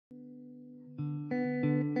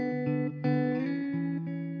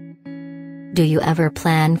Do you ever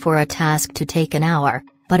plan for a task to take an hour,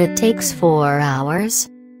 but it takes 4 hours?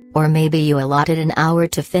 Or maybe you allotted an hour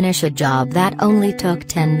to finish a job that only took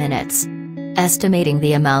 10 minutes. Estimating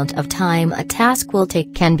the amount of time a task will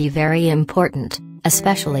take can be very important,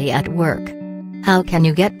 especially at work. How can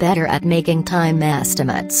you get better at making time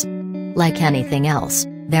estimates? Like anything else,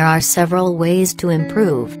 there are several ways to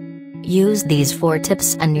improve. Use these 4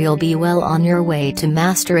 tips and you'll be well on your way to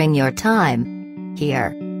mastering your time.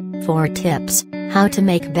 Here. 4 tips, how to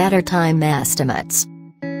make better time estimates.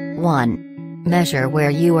 1. Measure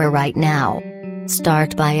where you are right now.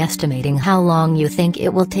 Start by estimating how long you think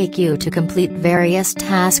it will take you to complete various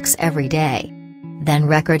tasks every day. Then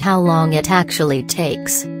record how long it actually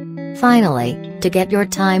takes. Finally, to get your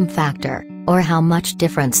time factor, or how much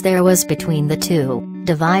difference there was between the two,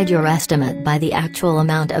 divide your estimate by the actual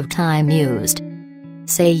amount of time used.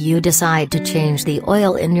 Say you decide to change the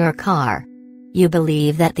oil in your car. You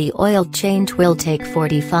believe that the oil change will take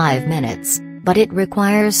 45 minutes, but it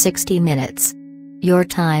requires 60 minutes. Your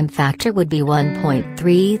time factor would be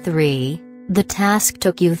 1.33, the task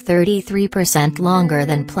took you 33% longer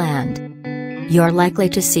than planned. You're likely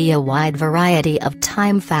to see a wide variety of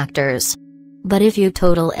time factors. But if you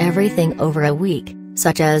total everything over a week,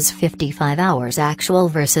 such as 55 hours actual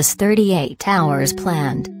versus 38 hours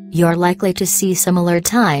planned, you're likely to see similar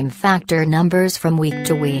time factor numbers from week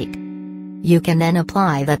to week. You can then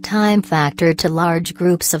apply the time factor to large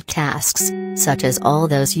groups of tasks, such as all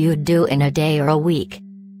those you'd do in a day or a week.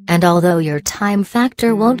 And although your time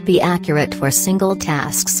factor won't be accurate for single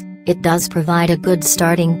tasks, it does provide a good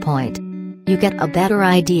starting point. You get a better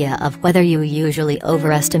idea of whether you usually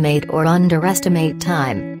overestimate or underestimate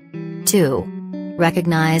time. 2.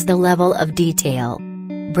 Recognize the level of detail.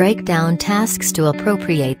 Break down tasks to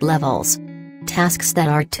appropriate levels. Tasks that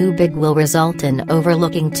are too big will result in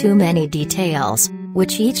overlooking too many details,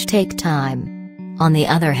 which each take time. On the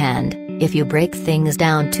other hand, if you break things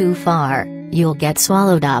down too far, you'll get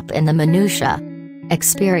swallowed up in the minutiae.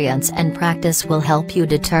 Experience and practice will help you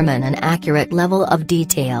determine an accurate level of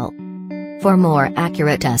detail. For more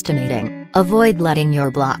accurate estimating, avoid letting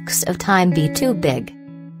your blocks of time be too big.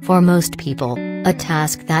 For most people, a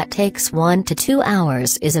task that takes 1 to 2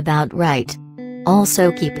 hours is about right.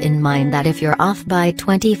 Also keep in mind that if you're off by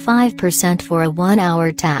 25% for a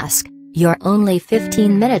 1-hour task, you're only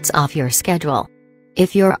 15 minutes off your schedule.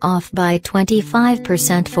 If you're off by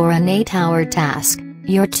 25% for an 8-hour task,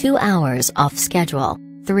 you're 2 hours off schedule.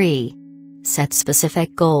 3. Set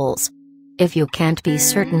specific goals. If you can't be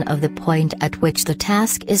certain of the point at which the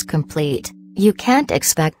task is complete, you can't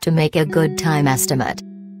expect to make a good time estimate.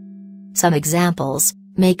 Some examples: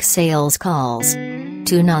 make sales calls.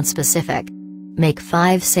 Too non-specific. Make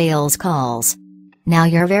 5 sales calls. Now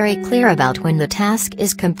you're very clear about when the task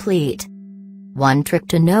is complete. One trick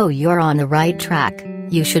to know you're on the right track: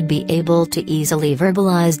 you should be able to easily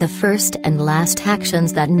verbalize the first and last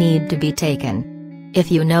actions that need to be taken. If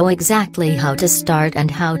you know exactly how to start and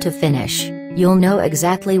how to finish, you'll know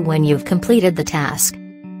exactly when you've completed the task.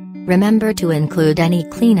 Remember to include any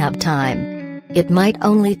cleanup time. It might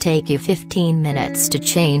only take you 15 minutes to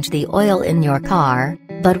change the oil in your car,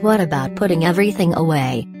 but what about putting everything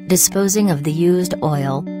away, disposing of the used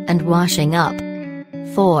oil, and washing up?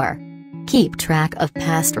 4. Keep track of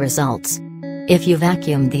past results. If you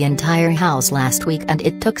vacuumed the entire house last week and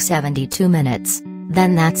it took 72 minutes,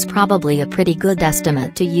 then that's probably a pretty good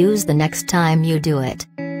estimate to use the next time you do it.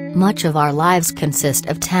 Much of our lives consist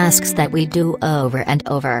of tasks that we do over and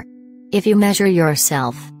over. If you measure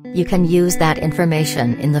yourself, you can use that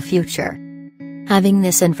information in the future. Having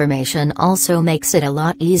this information also makes it a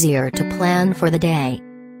lot easier to plan for the day.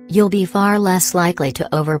 You'll be far less likely to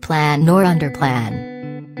overplan or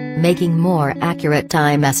underplan. Making more accurate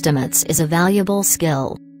time estimates is a valuable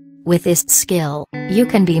skill. With this skill, you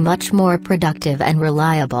can be much more productive and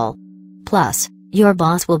reliable. Plus, your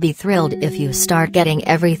boss will be thrilled if you start getting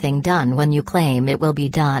everything done when you claim it will be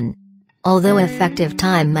done. Although effective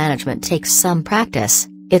time management takes some practice,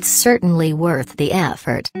 it's certainly worth the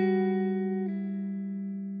effort.